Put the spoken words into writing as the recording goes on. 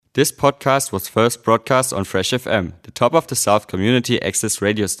This podcast was first broadcast on Fresh FM, the top of the South community access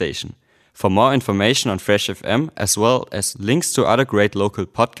radio station. For more information on Fresh FM, as well as links to other great local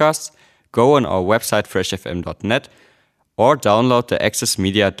podcasts, go on our website freshfm.net or download the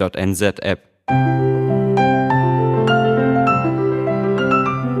accessmedia.nz app.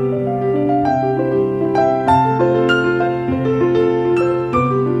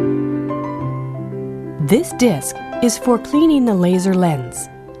 This disc is for cleaning the laser lens.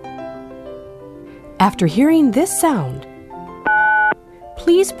 After hearing this sound,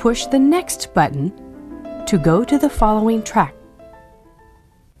 please push the next button to go to the following track.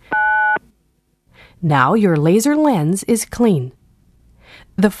 Now your laser lens is clean.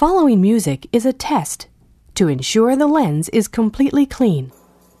 The following music is a test to ensure the lens is completely clean.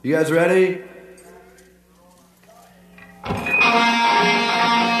 You guys ready?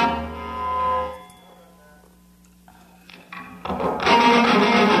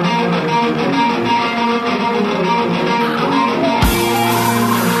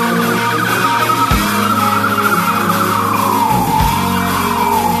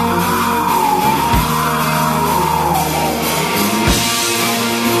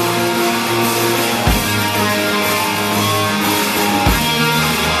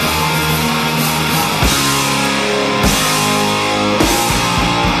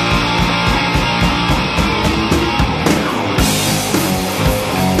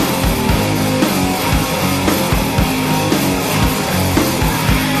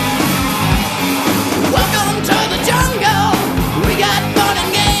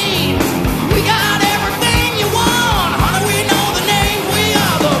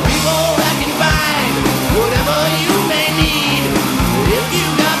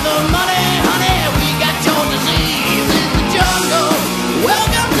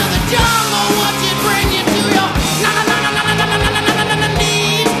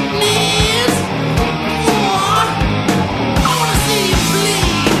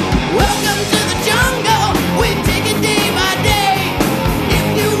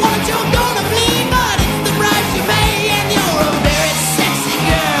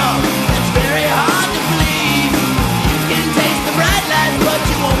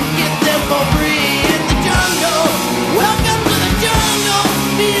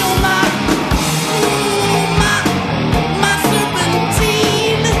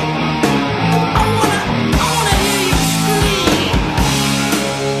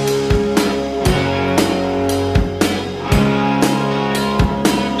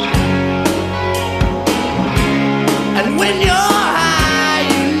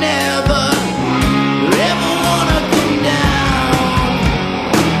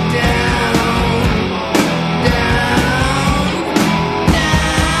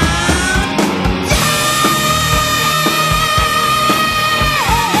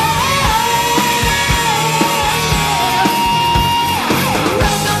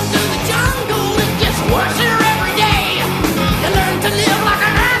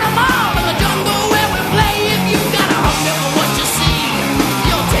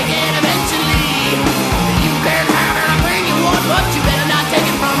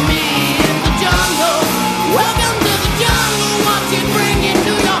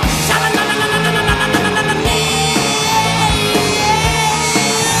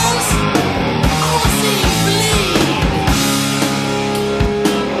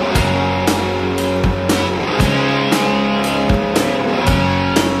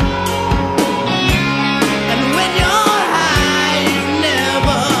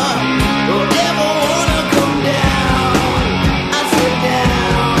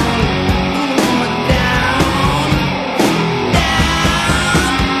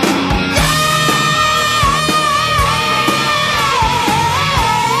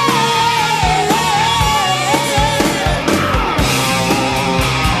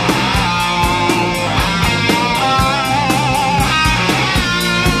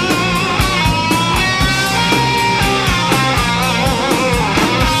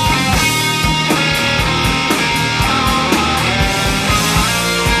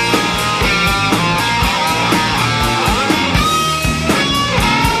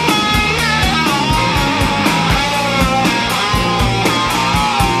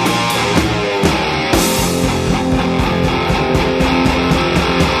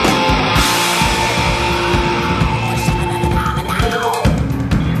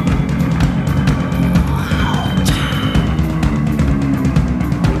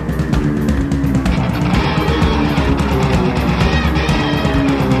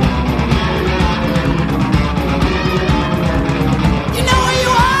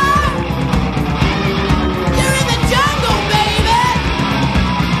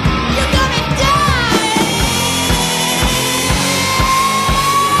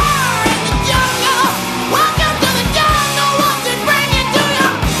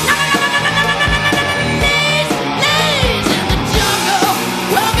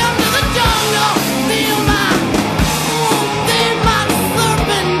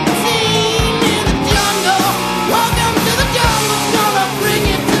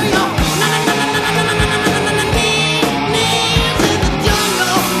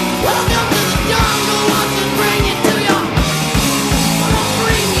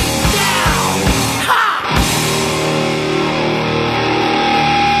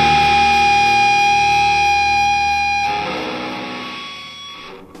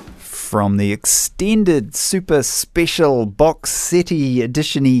 From the extended super special box setty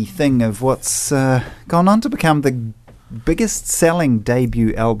edition-y thing of what's gone on to become the biggest selling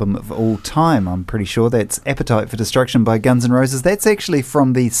debut album of all time, I'm pretty sure. That's Appetite for Destruction by Guns N' Roses. That's actually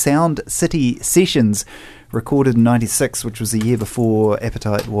from the Sound City Sessions, recorded in 96, which was the year before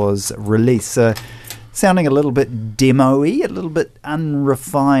Appetite was released. Sounding a little bit demo-y, a little bit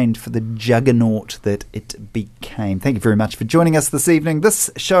unrefined for the juggernaut that it became. Thank you very much for joining us this evening. This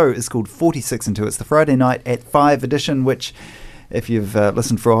show is called 46 and 2. It's the Friday night at 5 edition, which, if you've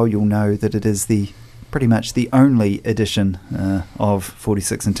listened for a while, you'll know that it is pretty much the only edition of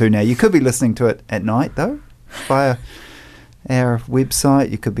 46 and 2. Now, you could be listening to it at night, though, via our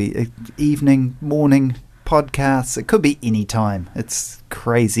website. You could be evening, morning, podcasts. It could be any time. It's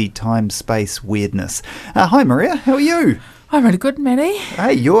crazy time-space weirdness. Hi, Maria. How are you? I'm really good, Maddie.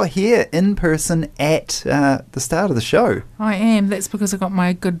 Hey, you're here in person at the start of the show. I am. That's because I got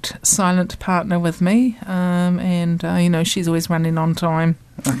my good silent partner with me, and she's always running on time.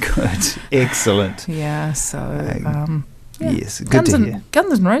 Oh, good. Excellent. Yeah. So. Yes. Good to hear.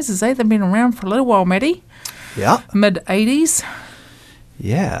 Guns N' Roses. They've been around for a little while, Maddie. Yeah. Mid-80s.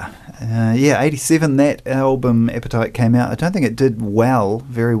 Yeah. 87, that album, Appetite, came out. I don't think it did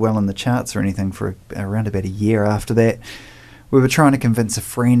very well in the charts or anything for around about a year after that. We were trying to convince a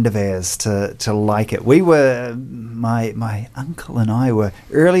friend of ours to like it. We were, my uncle and I were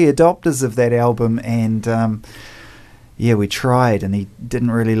early adopters of that album, and we tried, and he didn't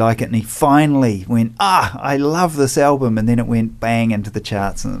really like it, and he finally went, I love this album, and then it went bang into the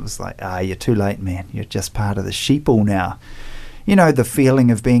charts, and it was like, you're too late, man. You're just part of the sheeple now. You know, the feeling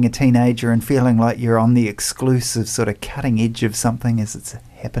of being a teenager and feeling like you're on the exclusive sort of cutting edge of something as it's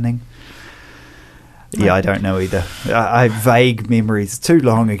happening. Yeah, I don't know either. I have vague memories. Too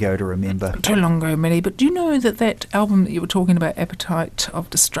long ago to remember. Too long ago, Maddie. But do you know that album that you were talking about, Appetite of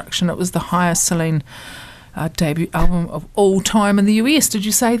Destruction, it was the highest selling debut album of all time in the US? Did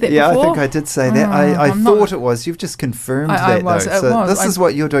you say that before? Yeah, I think I did say that. I thought it was. You've just confirmed that, though. So this is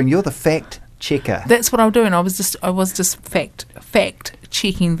what you're doing. You're the fact checker. That's what I'm doing. I was just fact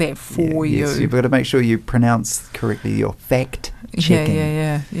checking that for you. Yes, you've got to make sure you pronounce correctly your fact checking.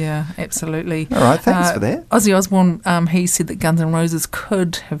 Yeah, absolutely. All right, thanks for that. Ozzy Osbourne, he said that Guns N' Roses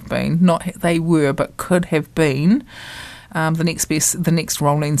could have been, not they were, but could have been the next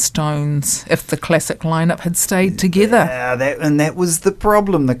Rolling Stones if the classic lineup had stayed together. Yeah, that was the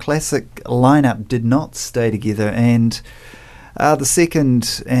problem. The classic lineup did not stay together, and the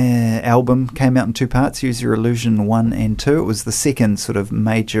second album came out in two parts, Use Your Illusion 1 and 2. It was the second sort of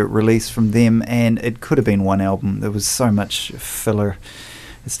major release from them, and it could have been one album. There was so much filler.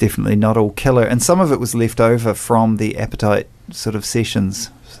 It's definitely not all killer. And some of it was left over from the Appetite sort of sessions.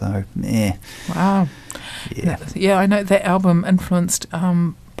 So, Wow. Yeah, I know that album influenced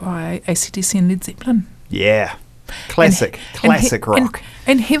by AC/DC and Led Zeppelin. Yeah. Classic rock.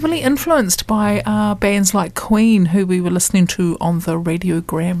 And heavily influenced by bands like Queen, who we were listening to on the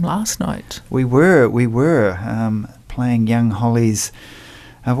radiogram last night. We were playing Young Holly's,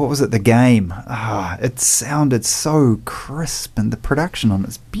 what was it, The Game. It sounded so crisp, and the production on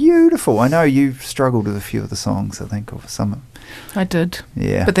it's beautiful. I know you've struggled with a few of the songs, I think, or some. I did.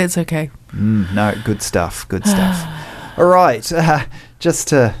 Yeah. But that's okay. No, good stuff. All right, just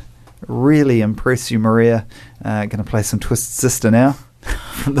to really impress you, Maria, going to play some Twisted Sister now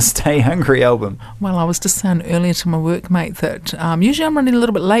from the Stay Hungry album. Well, I was just saying earlier to my workmate that usually I'm running a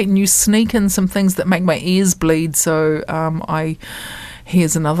little bit late and you sneak in some things that make my ears bleed, so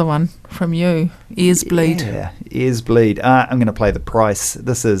here's another one from you. Ears bleed. Yeah, Ears Bleed. I'm going to play The Price.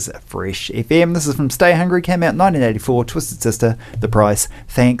 This is Fresh FM. This is from Stay Hungry, came out in 1984. Twisted Sister, The Price.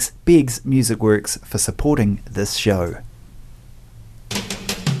 Thanks, Beggs Music Works, for supporting this show.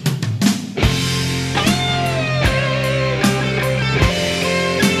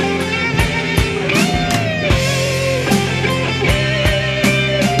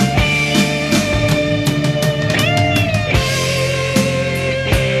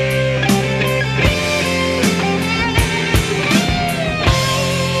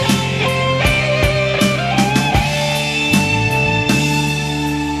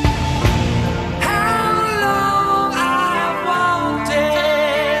 How long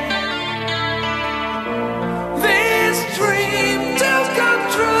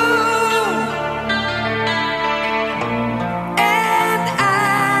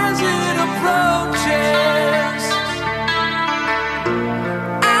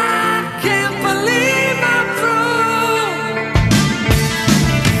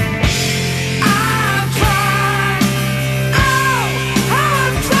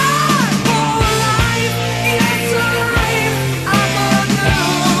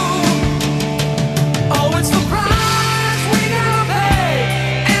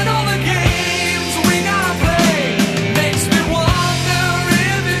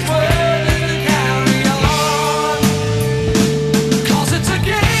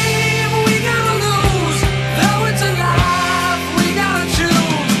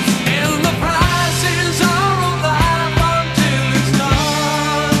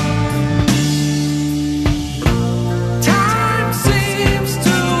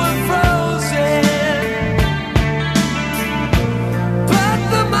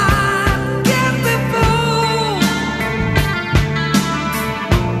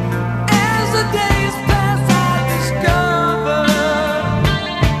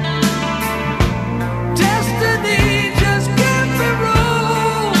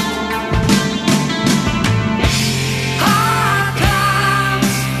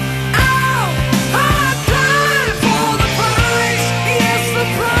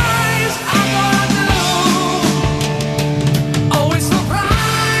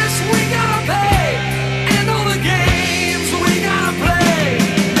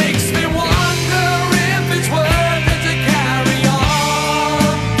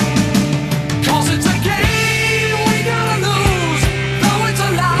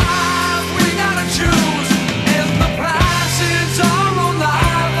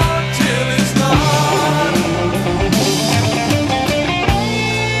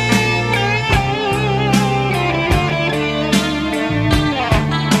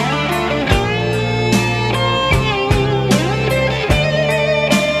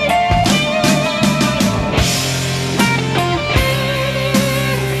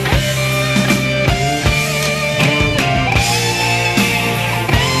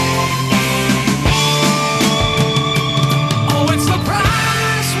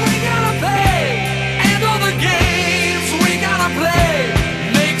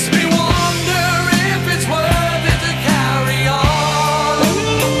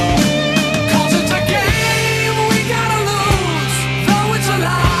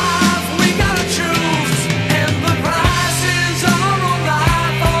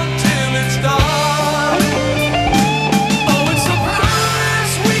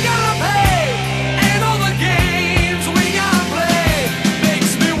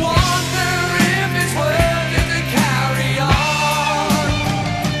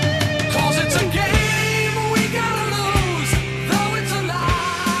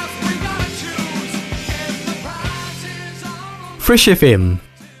Fresh FM.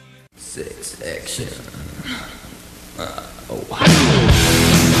 Sex action.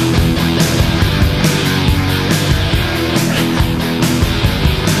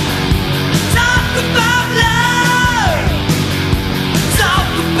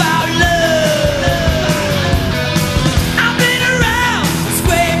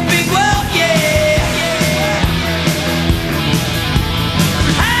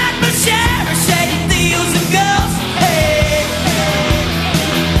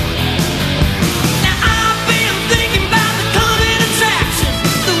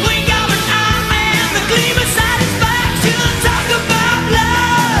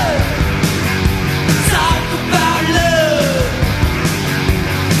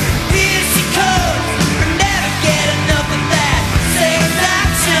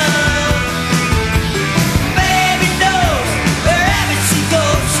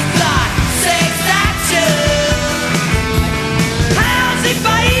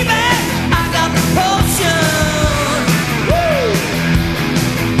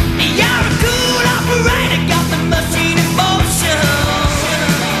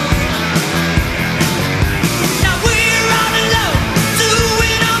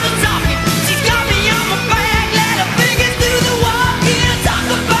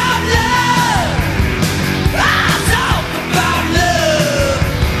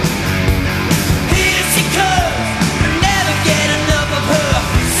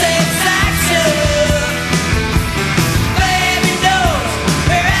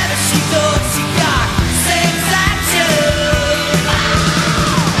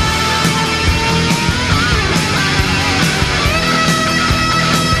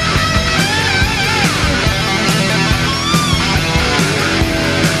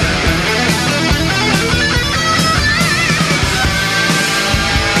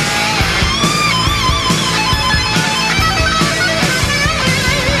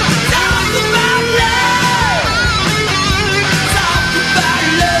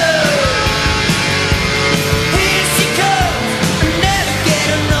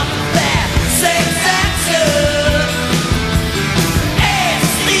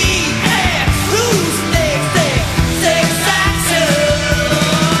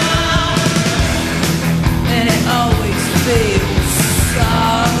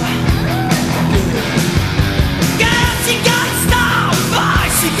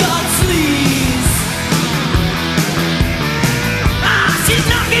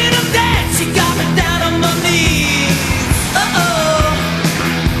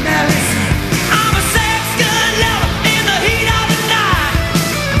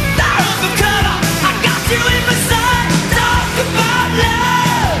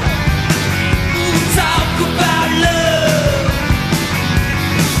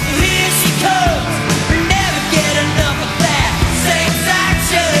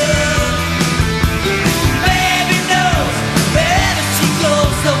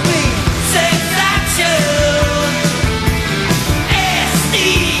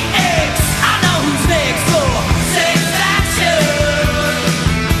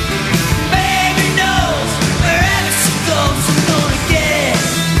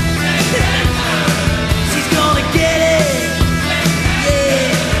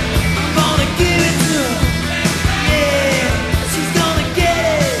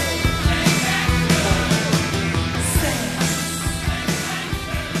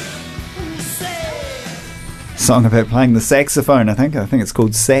 Song about playing the saxophone, I think it's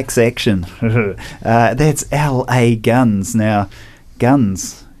called Sax Action. That's L.A. Guns. Now,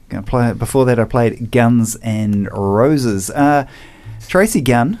 Guns. Before that I played Guns N' Roses. Tracy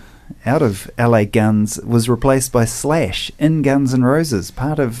Gunn, out of L.A. Guns, was replaced by Slash in Guns N' Roses.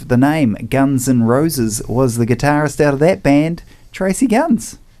 Part of the name Guns N' Roses was the guitarist out of that band, Tracy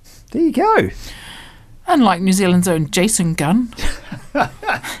Guns. There you go. Unlike New Zealand's own Jason Gunn.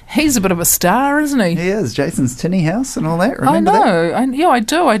 He's a bit of a star, isn't he? He is. Jason's Tinny House and all that. Remember that? I know.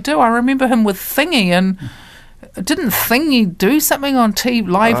 I do. I remember him with Thingy, and didn't Thingy do something on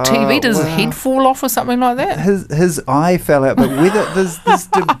live TV? Did his head fall off or something like that? His eye fell out, but whether there's this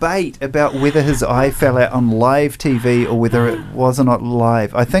debate about whether his eye fell out on live TV or whether it was or not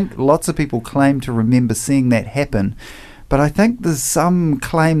live. I think lots of people claim to remember seeing that happen, but I think there's some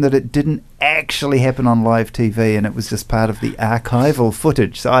claim that it didn't actually happen on live TV and it was just part of the archival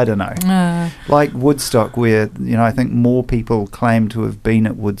footage. So I don't know. Like Woodstock, where I think more people claim to have been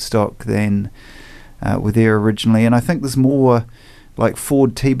at Woodstock than were there originally, and I think there's more like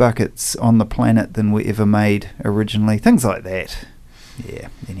Ford T-buckets on the planet than were ever made originally. Things like that. Yeah,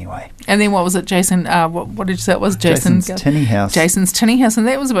 anyway. And then what was it, Jason? What did you say it was? Jason's Tinny House. Jason's Tinny House, and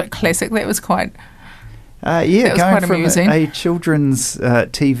that was a bit classic. That was quite Yeah, That was going quite from amusing. a children's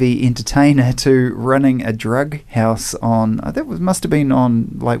TV entertainer to running a drug house on, must have been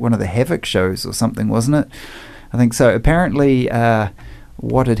on like one of the Havoc shows or something, wasn't it? I think so. Apparently,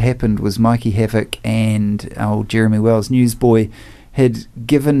 what had happened was Mikey Havoc and old Jeremy Wells, newsboy, had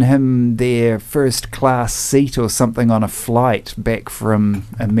given him their first class seat or something on a flight back from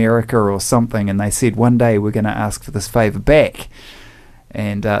America or something, and they said one day we're going to ask for this favour back.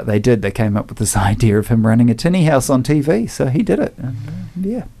 And they did. They came up with this idea of him running a tinny house on TV, so he did it. And,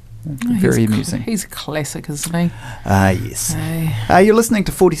 very amusing. He's a classic, isn't he? Yes. You're listening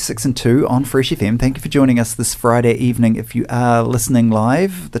to 46 and 2 on Fresh FM. Thank you for joining us this Friday evening. If you are listening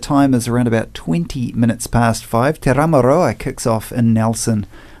live, the time is around about 20 minutes past 5. Te Ramaroa kicks off in Nelson,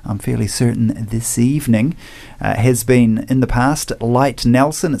 I'm fairly certain, this evening. Has been in the past. Light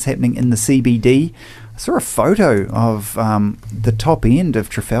Nelson, it's happening in the CBD. I saw a photo of the top end of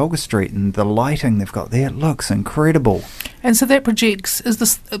Trafalgar Street and the lighting they've got there. It looks incredible. And so that projects, is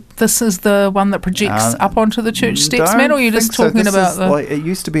this is the one that projects up onto the church steps, man, or are you just talking about the... Like, it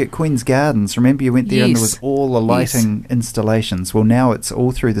used to be at Queen's Gardens. Remember you went there and there was all the lighting installations. Well, now it's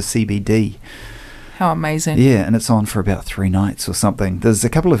all through the CBD. How amazing. Yeah, and it's on for about 3 nights or something. There's a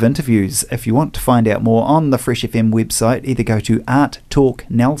couple of interviews. If you want to find out more on the Fresh FM website, either go to Art Talk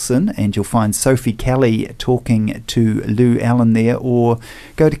Nelson and you'll find Sophie Kelly talking to Lou Allen there, or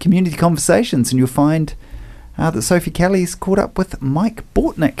go to Community Conversations and you'll find that Sophie Kelly's caught up with Mike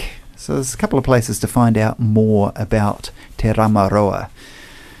Bortnick. So there's a couple of places to find out more about Te Ramaroa.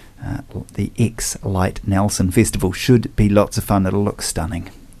 The Light Nelson Festival should be lots of fun. It'll look stunning.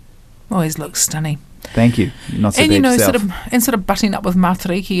 Always looks stunning. Thank you. Not so and bad you know, yourself. sort of butting up with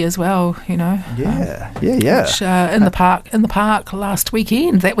Matariki as well. You know. Yeah. Which, in the park last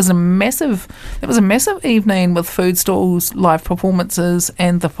weekend. That was a massive evening with food stalls, live performances,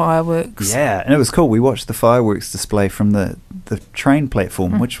 and the fireworks. Yeah, and it was cool. We watched the fireworks display from the train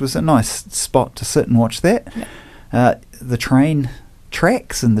platform, which was a nice spot to sit and watch that. Yeah. The train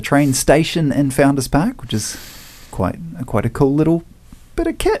tracks and the train station in Founders Park, which is quite a cool little bit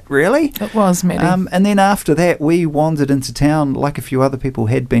of kit, really. It was, Maddie. And then after that, we wandered into town, like a few other people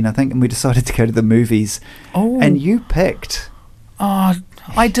had been, I think, and we decided to go to the movies. Oh. And you picked. Oh,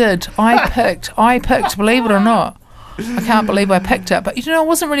 I did. I picked, believe it or not. I can't believe I picked it. But, you know, I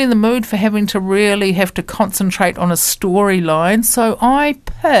wasn't really in the mood for having to concentrate on a storyline. So I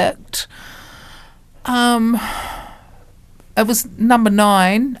picked... it was number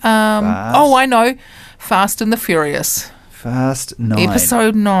 9. I know. Fast and the Furious. Fast 9.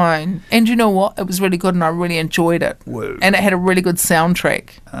 Episode 9. And you know what? It was really good and I really enjoyed it. Whoa. And it had a really good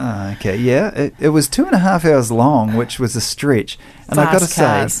soundtrack. Okay, yeah. It was 2.5 hours long, which was a stretch. And I got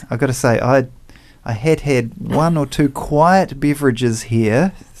to say, I had 1 or 2 quiet beverages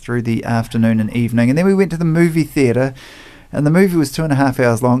here through the afternoon and evening. And then we went to the movie theatre. And the movie was 2.5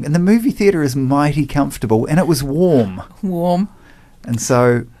 hours long. And the movie theatre is mighty comfortable. And it was warm. Warm. And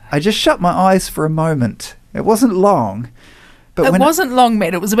so I just shut my eyes for a moment. It wasn't long. But it wasn't long,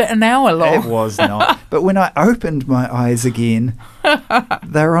 Matt. It was about an hour long. It was not. But when I opened my eyes again,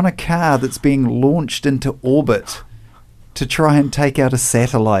 they're on a car that's being launched into orbit to try and take out a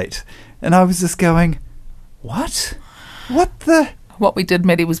satellite. And I was just going, what? What the... What we did,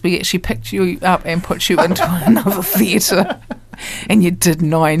 Maddie, was we actually picked you up and put you into another theatre. And you did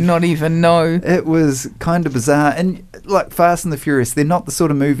not even know. It was kind of bizarre. And like Fast and the Furious, they're not the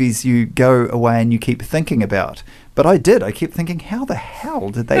sort of movies you go away and you keep thinking about. But I did. I kept thinking, how the hell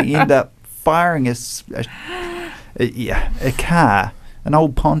did they end up firing a car, an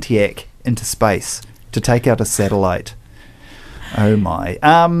old Pontiac, into space to take out a satellite? Oh my!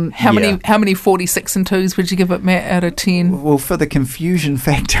 How many 46 and 2s would you give it, Matt, out of 10? Well, for the confusion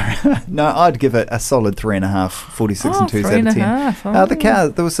factor, no, I'd give it a solid 3.5. 46 and 2s out of 10. The car,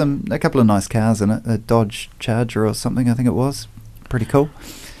 there was a couple of nice cars in it. A Dodge Charger or something, I think it was. Pretty cool.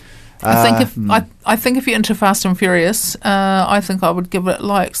 I think if you're into Fast and Furious, I think I would give it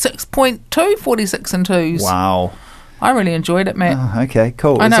like 6.2 46 and 2s. Wow! I really enjoyed it, Matt. Oh, okay,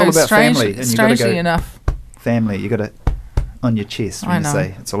 cool. I know, it's all about family. And strangely enough. Family, you got to on your chest when you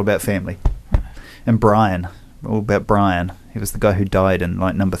say it's all about family. And Brian, all about Brian. He was the guy who died in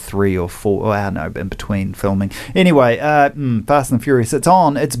like number 3 or 4. Oh, I don't know, in between filming. Anyway, Fast and Furious. It's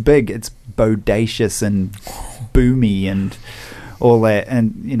on. It's big. It's bodacious and boomy and all that.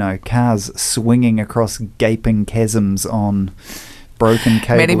 And, you know, cars swinging across gaping chasms on broken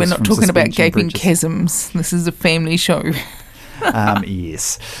cables. Maddie, we're not talking about gaping bridges. chasms. This is a family show.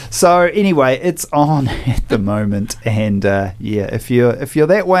 Yes. So anyway, it's on at the moment, and if you're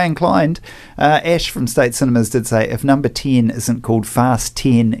that way inclined, Ash from State Cinemas did say if number 10 isn't called Fast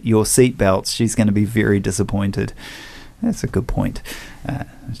 10 Your Seatbelts, she's going to be very disappointed. That's a good point.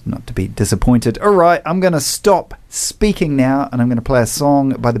 Not to be disappointed. All right, I'm going to stop speaking now, and I'm going to play a song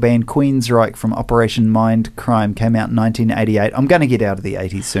by the band Queensryche from Operation Mindcrime. Came out in 1988. I'm going to get out of the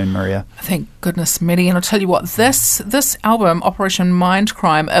 80s soon, Maria. Thank goodness, Maddie. And I'll tell you what, this album, Operation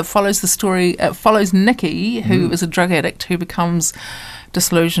Mindcrime, it follows the story. It follows Nicky, who is a drug addict who becomes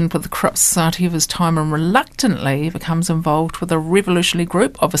disillusioned with the corrupt society of his time and reluctantly becomes involved with a revolutionary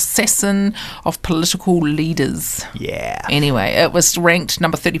group of assassin of political leaders. Yeah. Anyway, it was ranked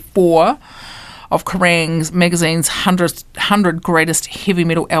number 34 of Kerrang! Magazine's 100 greatest heavy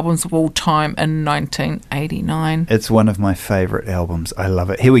metal albums of all time in 1989. It's one of my favourite albums. I love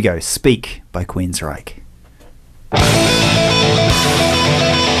it. Here we go. Speak by Queensryche.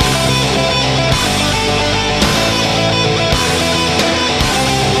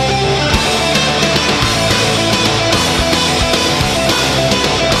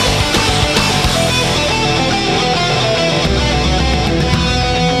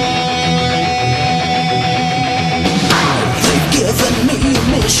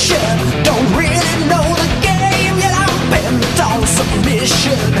 Don't really know the game, yet I'm bent on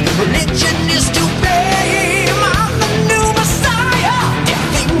submission. Religion is to blame. I'm the new messiah,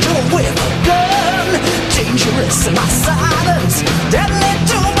 death angel with a gun. Dangerous in my silence, deadly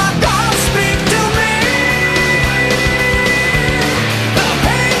to my God. Speak to me. The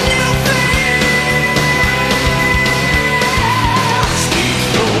pain you feel. Speak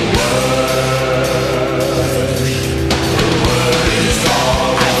the word. The word is all.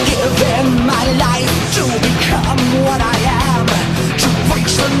 Given my life to become what I am, to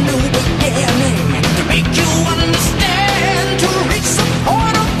reach the new beginning, to make you understand, to reach some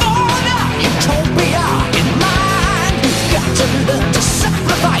point of order, utopia in mind. You've got to learn to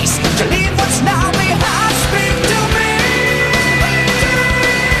sacrifice, to leave what's now behind. Speak to me.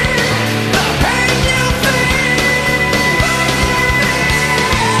 The pain you feel.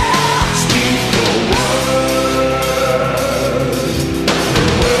 Speak the word. The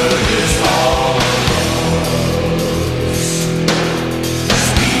word is all of us.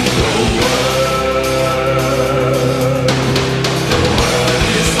 Speak the word. The word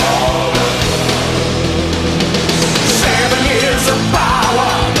is all of us. 7 years of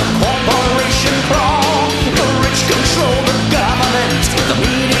power, the corporation crawl. The rich control the government, the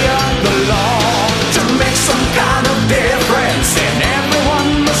media, the law. To make some kind of difference, and everyone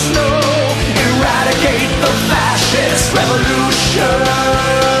must know. Eradicate the fascist revolution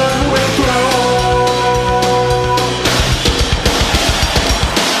will grow.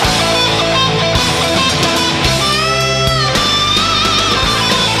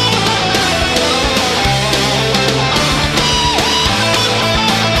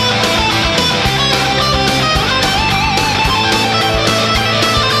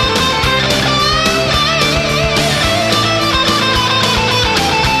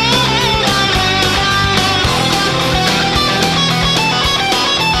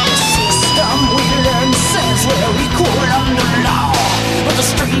 System we learn says we're equal under law, but the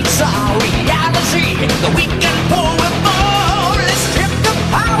streets are reality. The weak and poor will fall. Let's strip the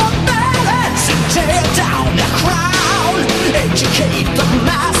power balance and tear down the crown. Educate the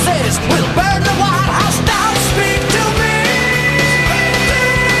masses. We'll burn the White House down. Speak to me.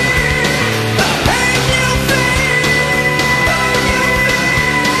 The pain you feel.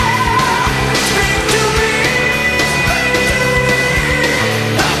 Speak to me.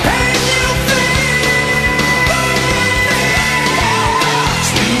 The pain you feel.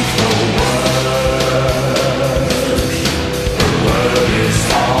 Speak the word. The word is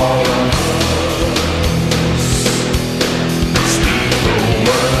all of us. Speak the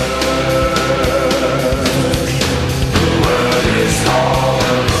word. The word is all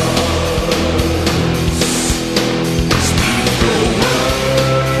of us. Speak the word.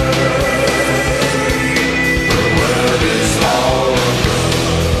 The word is all of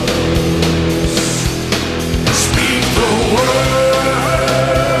us. Speak the word.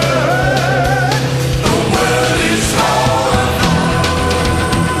 The word is all of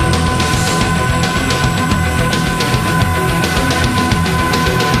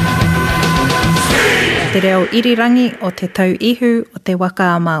Te reo irirangi o te tau ihu o te waka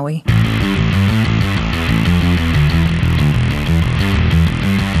a Māui.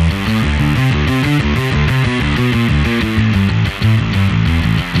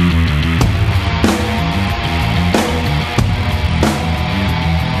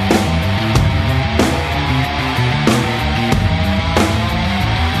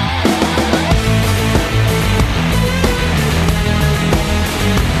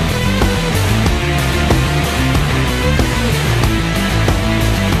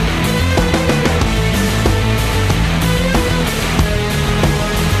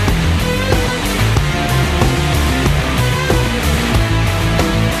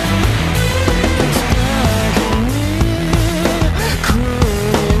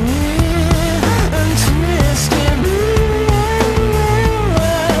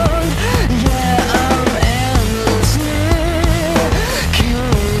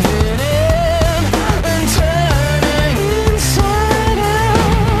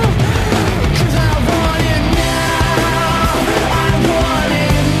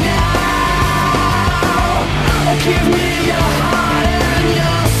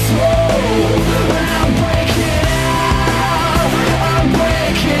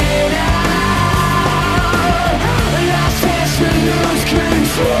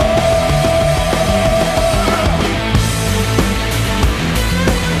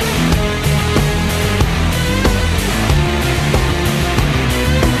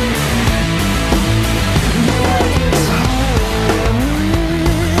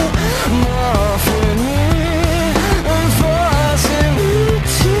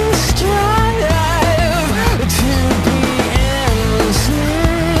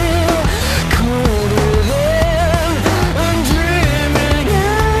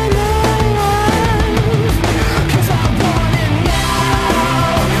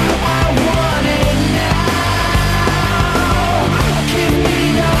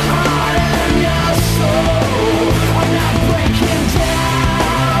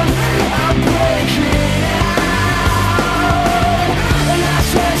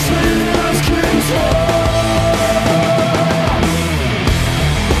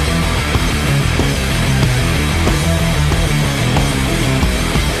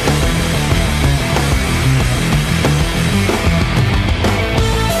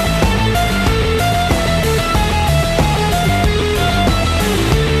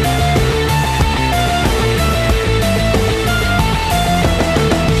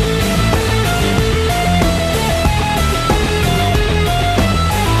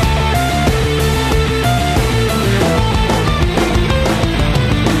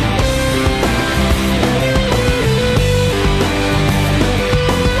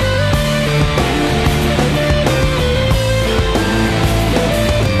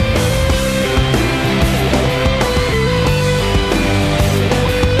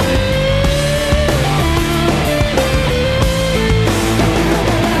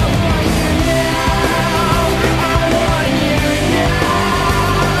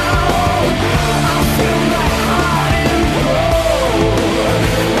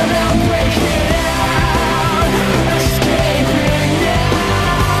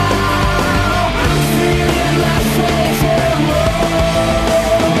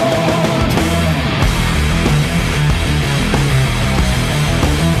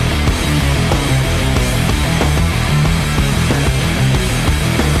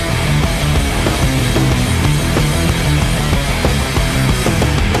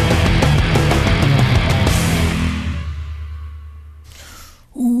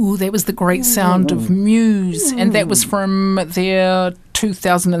 That was The Great Sound of Muse, and that was from their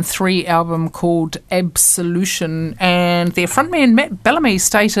 2003 album called Absolution. And their frontman Matt Bellamy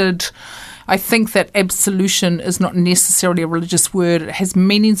stated, I think that absolution is not necessarily a religious word. It has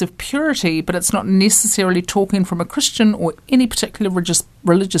meanings of purity, but it's not necessarily talking from a Christian or any particular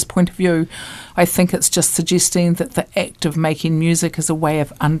religious point of view. I think it's just suggesting that the act of making music is a way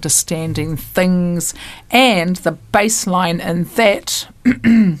of understanding things. And the bass line in that...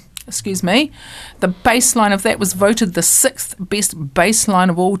 excuse me, the bass line of that was voted the 6th best bass line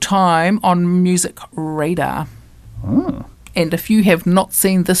of all time on Music Radar. Oh. And if you have not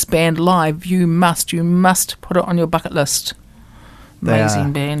seen this band live, you must put it on your bucket list.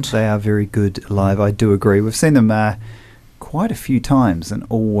 Amazing band. They are very good live, I do agree. We've seen them quite a few times and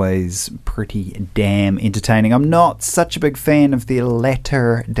always pretty damn entertaining. I'm not such a big fan of their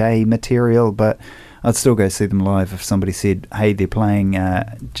latter day material, but I'd still go see them live if somebody said, hey, they're playing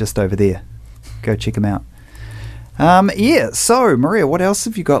just over there. Go check them out. So, Maria, what else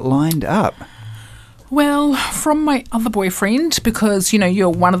have you got lined up? Well, from my other boyfriend, because, you know,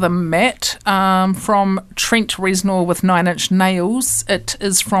 you're one of them, Matt, from Trent Reznor with 9 Inch Nails. It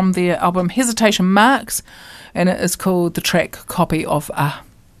is from their album Hesitation Marks, and it is called the track Copy of A.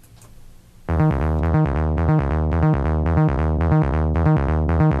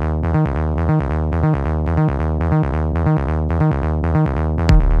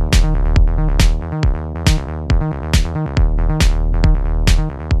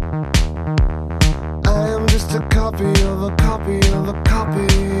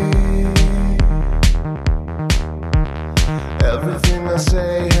 Everything I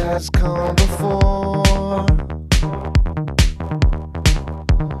say has come before,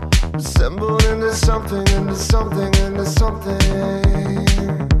 assembled into something, into something, into something.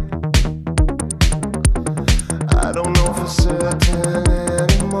 I don't know for certain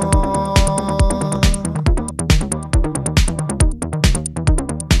anymore.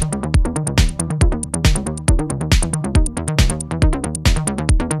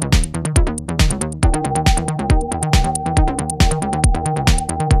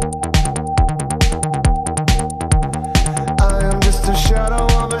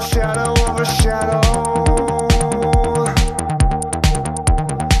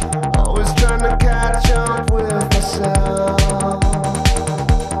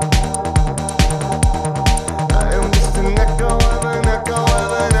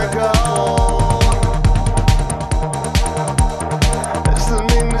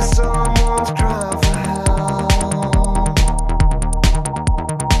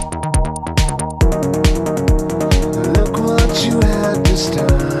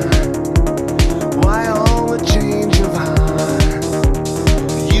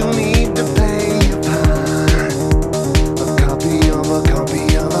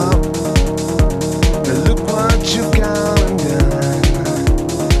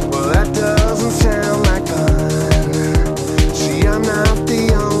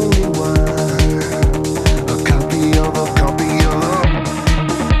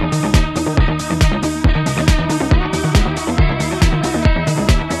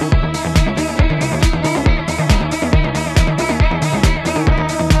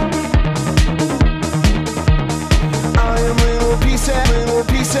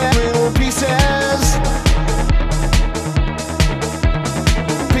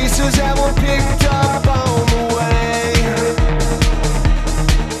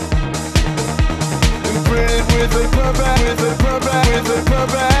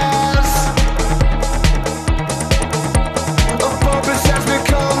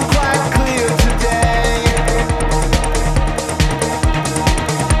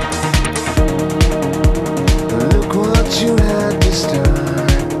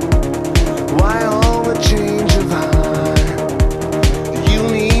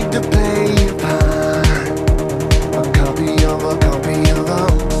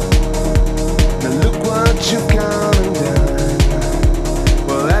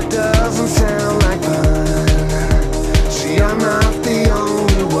 Well,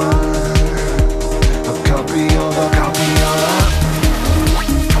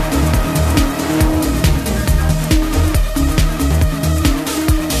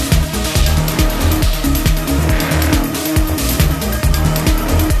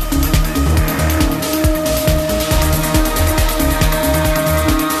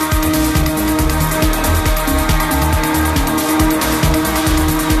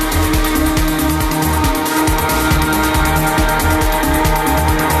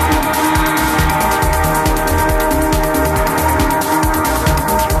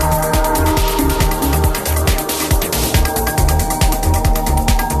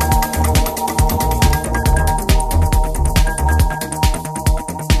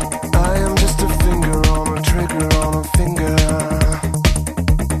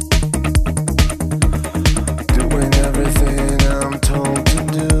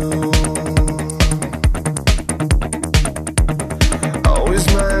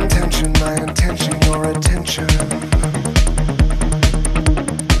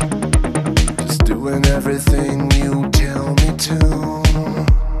 doing everything you tell me to.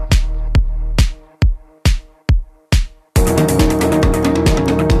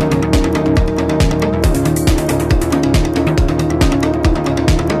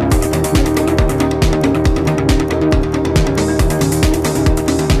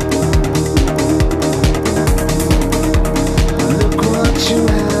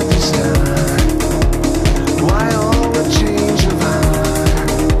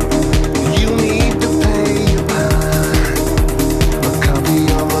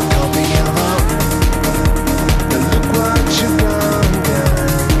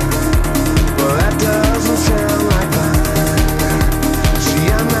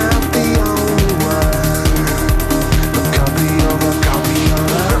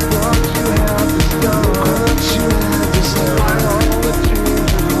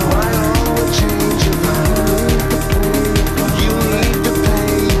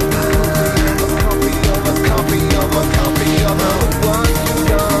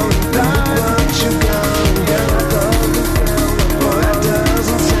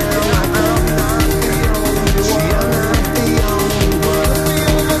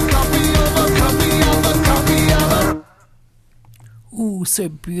 So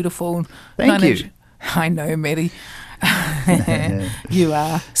beautiful. Thank you. I know, Maddie. You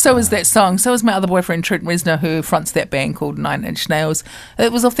are. So is that song. So is my other boyfriend, Trent Reznor, who fronts that band called Nine Inch Nails.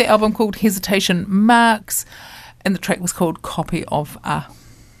 It was off the album called Hesitation Marks, and the track was called Copy of a.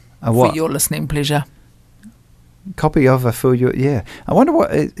 What? For your listening pleasure. Copy of a for your, yeah. I wonder what,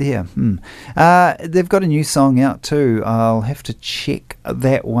 they've got a new song out too. I'll have to check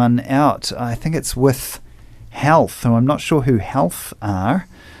that one out. I think it's with Health, who I'm not sure who Health are,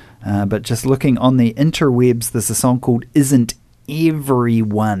 but just looking on the interwebs, there's a song called Isn't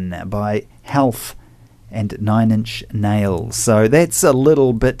Everyone by Health and Nine Inch Nails. So that's a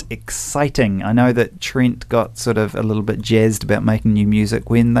little bit exciting. I know that Trent got sort of a little bit jazzed about making new music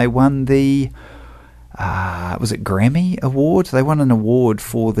when they won the, was it Grammy Award? They won an award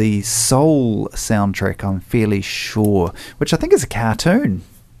for the Soul soundtrack, I'm fairly sure, which I think is a cartoon.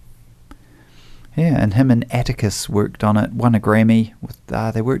 Yeah, and him and Atticus worked on it, won a Grammy.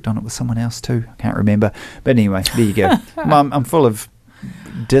 They worked on it with someone else too. I can't remember. But anyway, there you go. I'm full of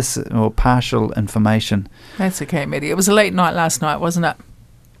partial information. That's okay, Maddie. It was a late night last night, wasn't it?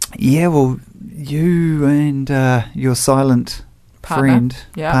 Yeah, well, you and your silent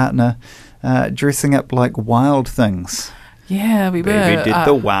partner dressing up like wild things. Yeah, we were. We did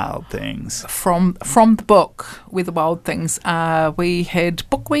the wild things. From the book, Where the Wild Things Are. We had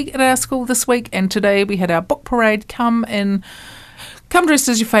book week at our school this week, and today we had our book parade. Come dressed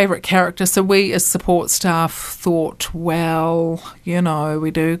as your favourite character. So we as support staff thought, well, you know, we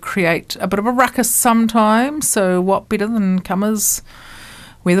do create a bit of a ruckus sometimes, so what better than come as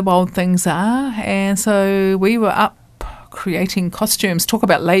Where the Wild Things Are? And so we were up creating costumes. Talk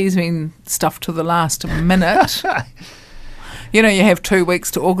about leaving stuff to the last minute. You know, you have 2 weeks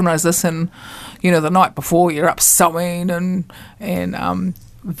to organise this, and, you know, the night before you're up sewing and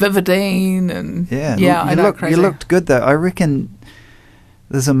Vividine and... You looked good, though. I reckon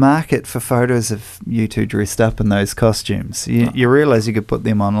there's a market for photos of you two dressed up in those costumes. You realise you could put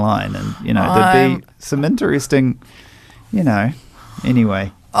them online and, you know, there'd be some interesting, you know,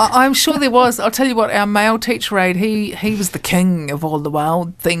 anyway... I'm sure there was. I'll tell you what, our male teacher aide, he was the king of all the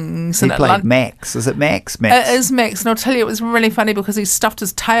wild things. He played Max. Is it Max? It is Max. And I'll tell you, it was really funny because he stuffed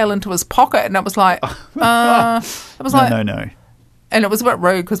his tail into his pocket, and it was like, No. And it was a bit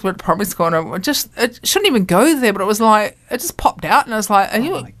rude because we're at primary school, and it shouldn't even go there, but it was like, it just popped out, and I was like, are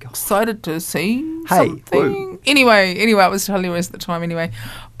you excited to see something? Anyway, it was hilarious at the time anyway.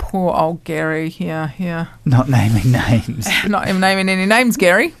 Poor old Gary, yeah. Not naming names. Not even naming any names,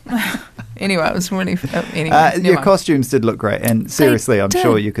 Gary. Anyway, it was really... Your costumes did look great, and seriously, I'm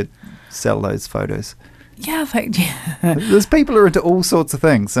sure you could sell those photos. Yeah, There's people who are into all sorts of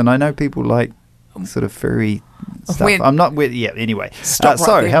things, and I know people like sort of furry stuff. I'm not with... Yeah, anyway. How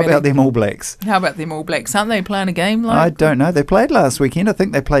about them All Blacks? How about them All Blacks? Aren't they playing a game? I don't know. They played last weekend. I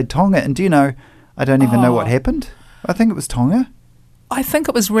think they played Tonga, and do you know, I don't even know what happened. I think it was Tonga. I think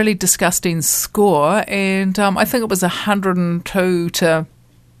it was really disgusting score, and I think it was 102 to...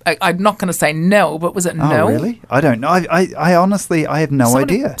 I'm not going to say nil, but was it nil? Oh, really? I don't know. I honestly, I have no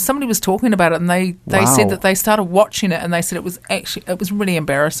idea. Somebody was talking about it, and they said that they started watching it, and they said it was really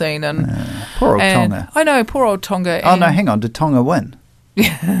embarrassing. And poor old Tonga. I know, poor old Tonga. Oh, no, hang on. Did Tonga win?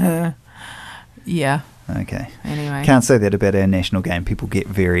 Yeah. Okay. Anyway. Can't say that about our national game. People get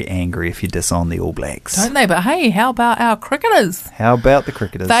very angry if you disown the All Blacks. Don't they? But hey, how about our cricketers? How about the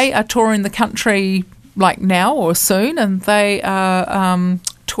cricketers? They are touring the country like now or soon, and they are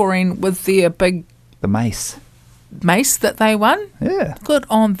touring with their big the Mace. Mace that they won. Yeah. Good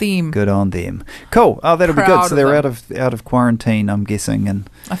on them. Good on them. Cool. Oh, that'll be good. Proud So they're of out of quarantine, I'm guessing, and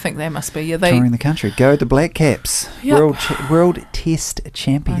I think they must be. Yeah, they. touring the country. Go the Black Caps. Yep. World Test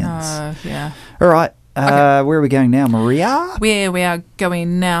champions. Yeah. All right. Where are we going now, Maria? Where we are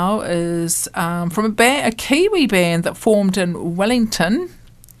going now is from a Kiwi band that formed in Wellington.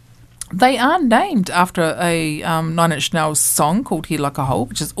 They are named after a Nine Inch Nails song called Head Like a Hole,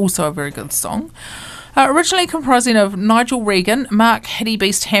 which is also a very good song. Originally comprising of Nigel Regan, Mark Hitty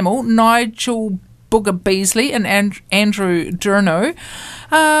Beast Hamill, Nigel Booger Beasley and Andrew Durno.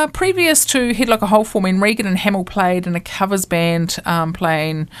 Previous to Head Like a Hole forming, Regan and Hamill played in a covers band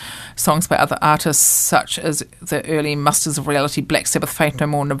playing songs by other artists such as the early Masters of Reality, Black Sabbath, Faith No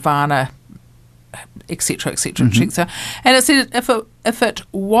More, Nirvana, etc., etc., etc. And it said if it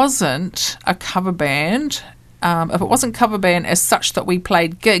wasn't a cover band, if it wasn't cover band as such that we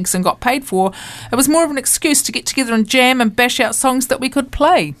played gigs and got paid for, it was more of an excuse to get together and jam and bash out songs that we could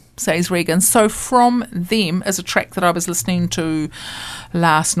play, says Regan. So From Them is a track that I was listening to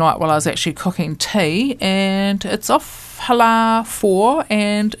last night while I was actually cooking tea, and it's off Hala 4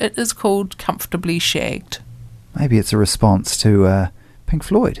 and it is called Comfortably Shagged. Maybe it's a response to Pink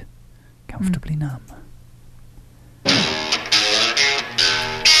Floyd, Comfortably Numb.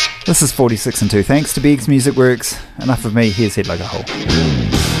 This is 46 and 2. Thanks to Biggs Music Works. Enough of me. Here's Head Like a Hole.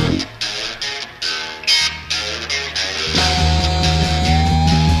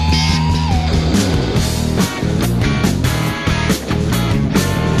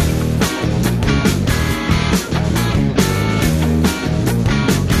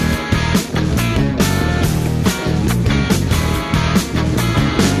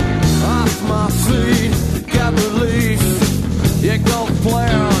 Off my feet, got relief. You go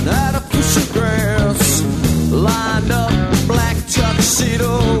playing at a push of grass. Lined up black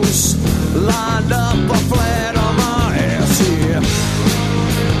tuxedos. Lined up a flat on my ass, yeah.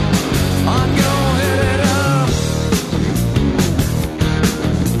 I'm gonna hit it up.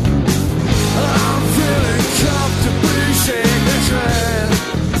 I'm feeling comfortably shaking trend.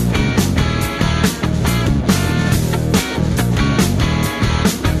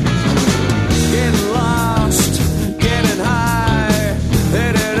 Getting lost, getting high,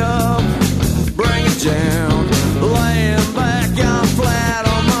 hit it up, bring it down. Laying back, I'm flat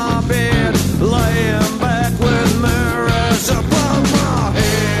on my bed. Laying back with mirrors above my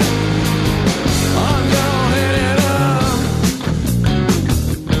head. I'm gonna hit it up.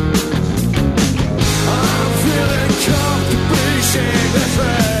 I'm feeling comfortably shake the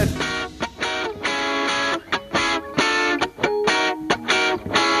thread.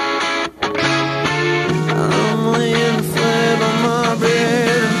 I'm laying flat on my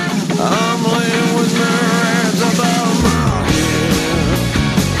bed. I'm laying with mirrors above my head.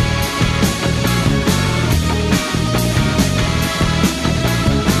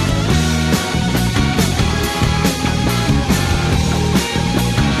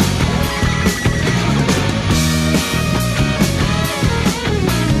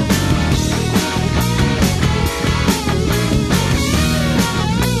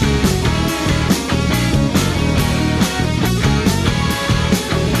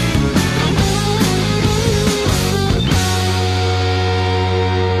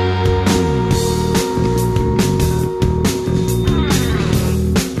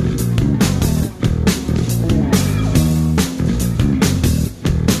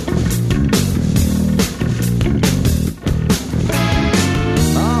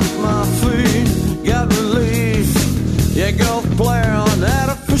 Off my feet, got relief. You go play on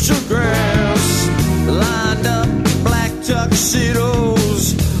artificial grass. Lined up black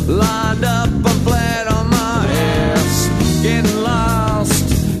tuxedos. Lined up a flat on my ass. Getting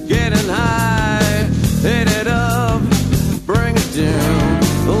lost, getting high. Hit it up, bring it down.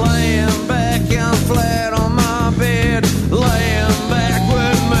 Laying back, I'm flat on my bed. Laying back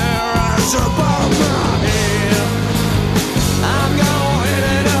with mirrors above my head. I'm gonna hit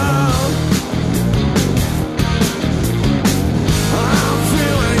it up. I'm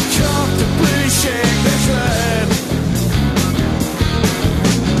feeling comfortably shake this head.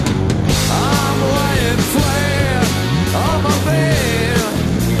 I'm laying flat on my bed.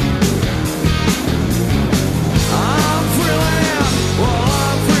 I'm feeling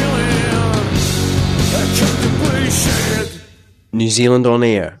comfortably shake. New Zealand On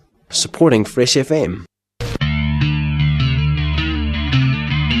Air, supporting Fresh FM.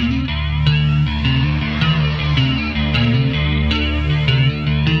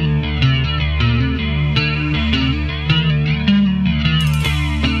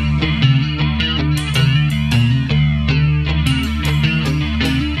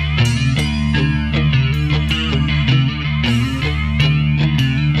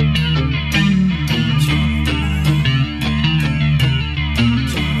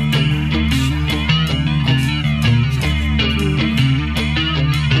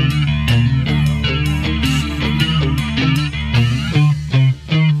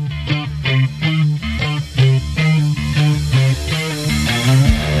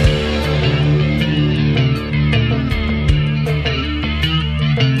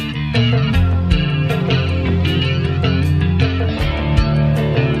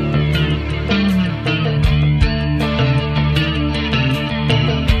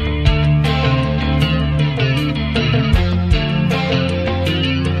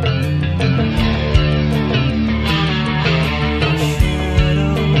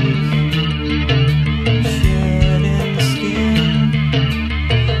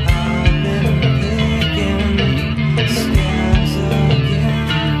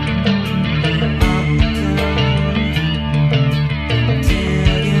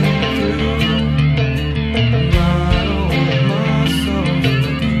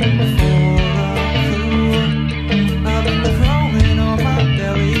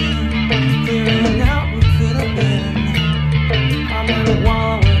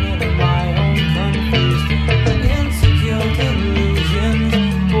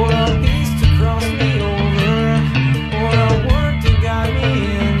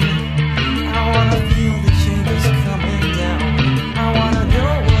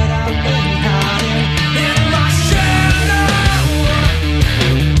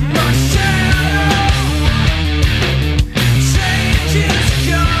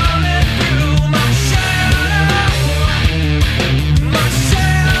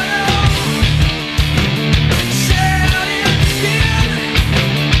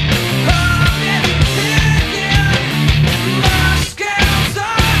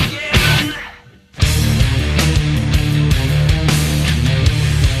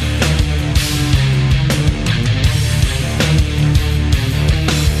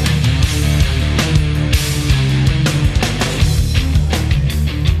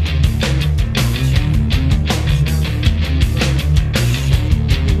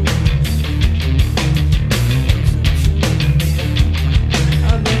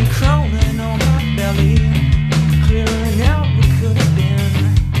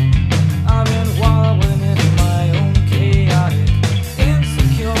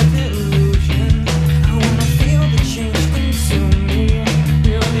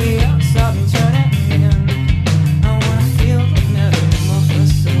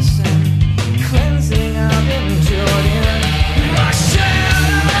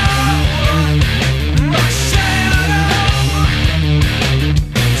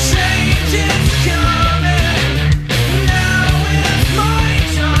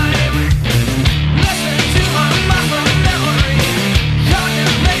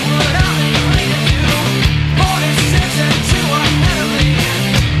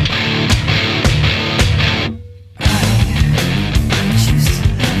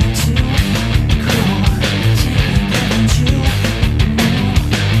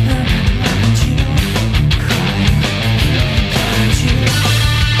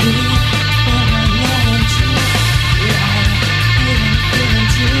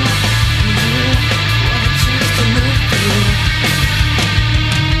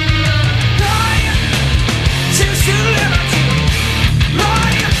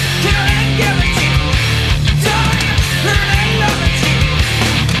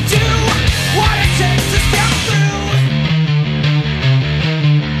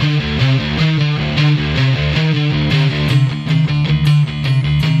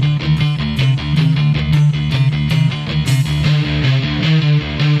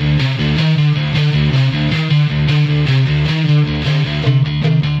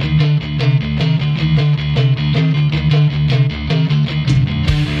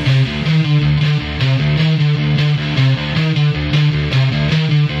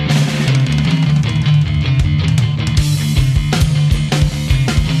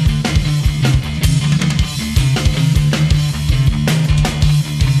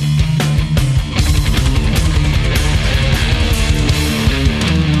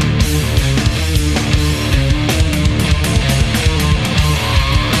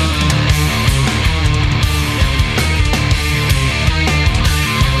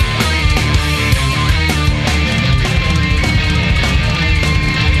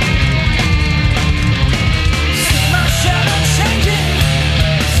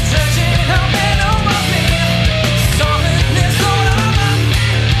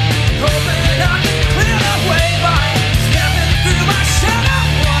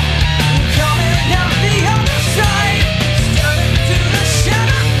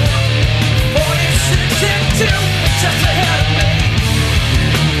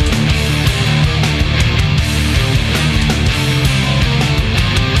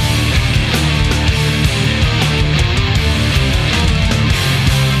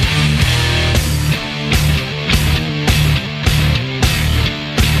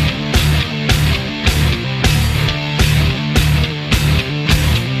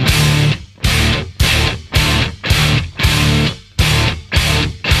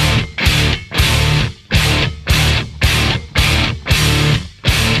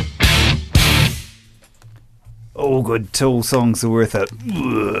 good Tool songs are worth it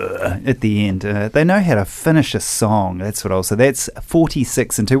at the end. They know how to finish a song. That's what I'll say. That's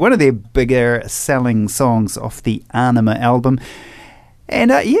 46 and 2, one of their bigger selling songs off the Anima album.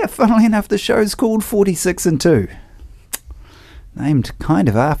 And funnily enough, the show's called 46 and 2. Named kind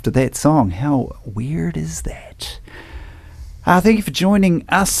of after that song. How weird is that? Thank you for joining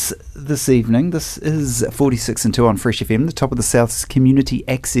us this evening. This is 46 and 2 on Fresh FM, the top of the South's community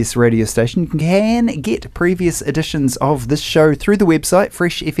access radio station. You can get previous editions of this show through the website,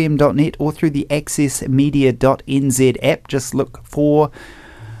 freshfm.net, or through the accessmedia.nz app. Just look for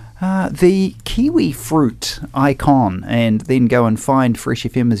the kiwi fruit icon and then go and find Fresh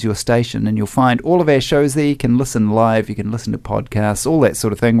FM as your station, and you'll find all of our shows there. You can listen live, you can listen to podcasts, all that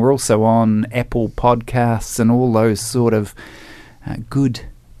sort of thing. We're also on Apple Podcasts and all those sort of good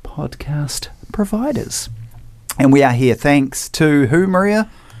podcast providers. And we are here thanks to who, Maria?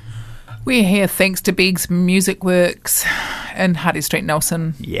 We're here thanks to Beggs Music Works in Hardy Street,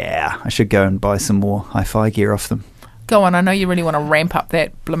 Nelson. Yeah, I should go and buy some more hi-fi gear off them. Go on, I know you really want to ramp up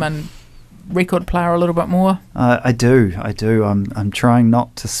that blimmin' record player a little bit more. I do. I'm trying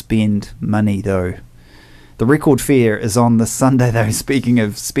not to spend money, though. The record fair is on this Sunday, though. Speaking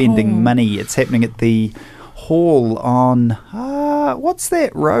of spending money, it's happening at the hall on, what's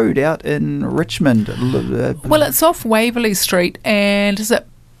that road out in Richmond? Well, it's off Waverley Street, and is it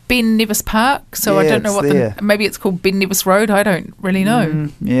Ben Nevis Park? So Yeah, I don't know it's what there. maybe it's called Ben Nevis Road. I don't really know.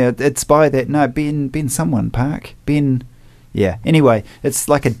 Yeah, it's by that. No, Ben someone Park. Yeah. Anyway, it's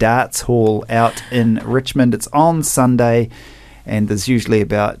like a darts hall out in Richmond. It's on Sunday, and there's usually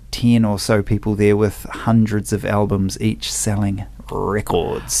about 10 or so people there with hundreds of albums each selling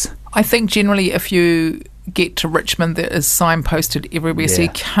records. I think generally if you get to Richmond, there is signposted everywhere, so you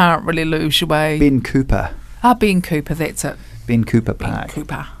can't really lose your way. Ben Cooper. Ben Cooper, that's it. Ben Cooper Park. Ben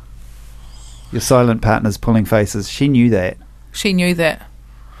Cooper. Your silent partner's pulling faces. She knew that. She knew that.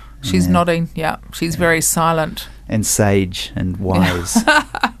 She's nodding. Yeah, she's very silent. And sage and wise.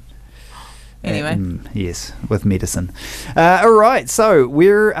 Anyway. Yes, with medicine. All right, so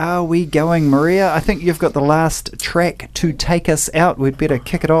where are we going, Maria? I think you've got the last track to take us out. We'd better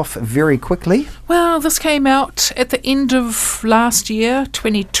kick it off very quickly. Well, this came out at the end of last year,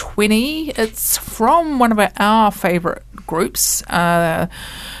 2020. It's from one of our favourite groups,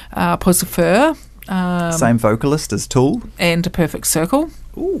 Pussifer. Same vocalist as Tool. And A Perfect Circle.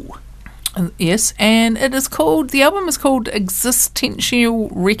 Ooh. Yes, and the album is called Existential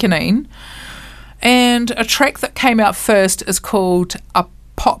Reckoning, and a track that came out first is called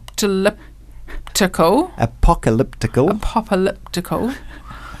Apocalyptical.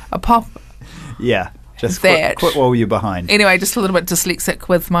 Yeah, just that. quit while you're behind. Anyway, just a little bit dyslexic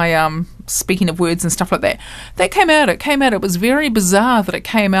with my speaking of words and stuff like that. It came out. It was very bizarre that it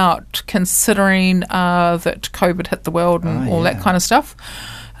came out, considering that COVID hit the world and all that kind of stuff.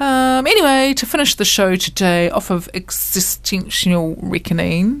 Anyway, to finish the show today, off of Existential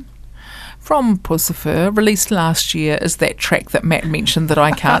Reckoning from Pussifer, released last year, is that track that Matt mentioned that I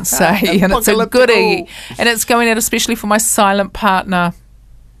can't say, and it's a goodie, and it's going out especially for my silent partner,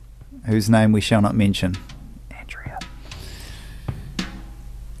 whose name we shall not mention. Andrea.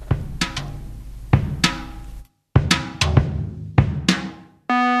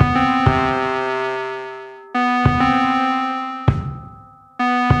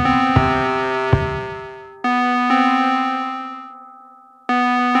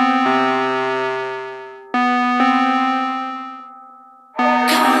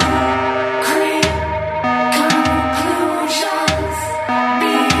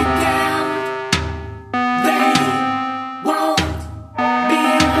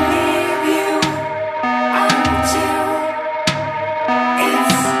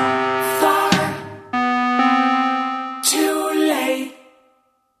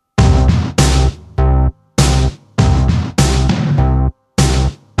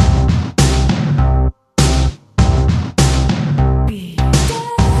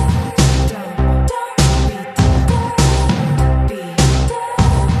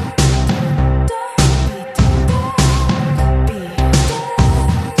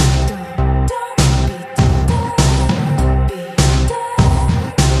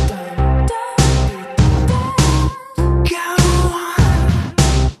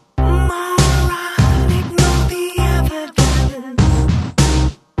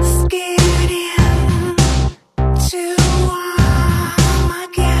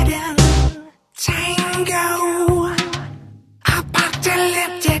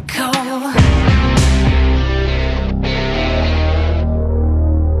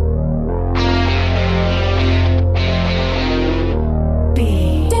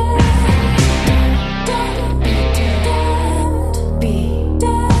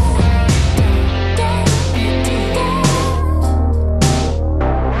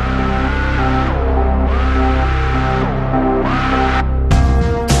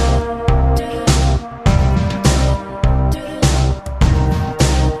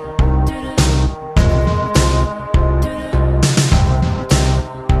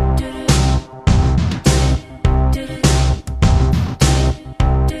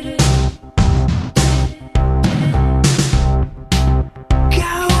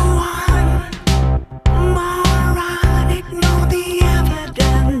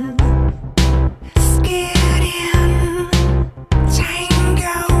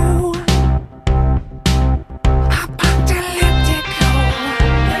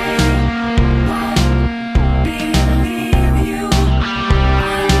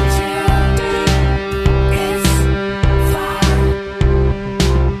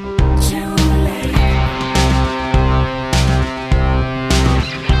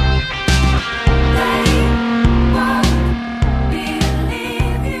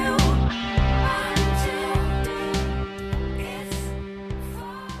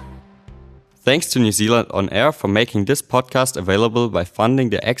 Thanks to New Zealand On Air for making this podcast available by funding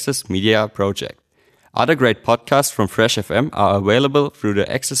the Access Media project. Other great podcasts from Fresh FM are available through the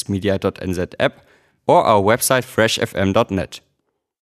accessmedia.nz app or our website freshfm.net.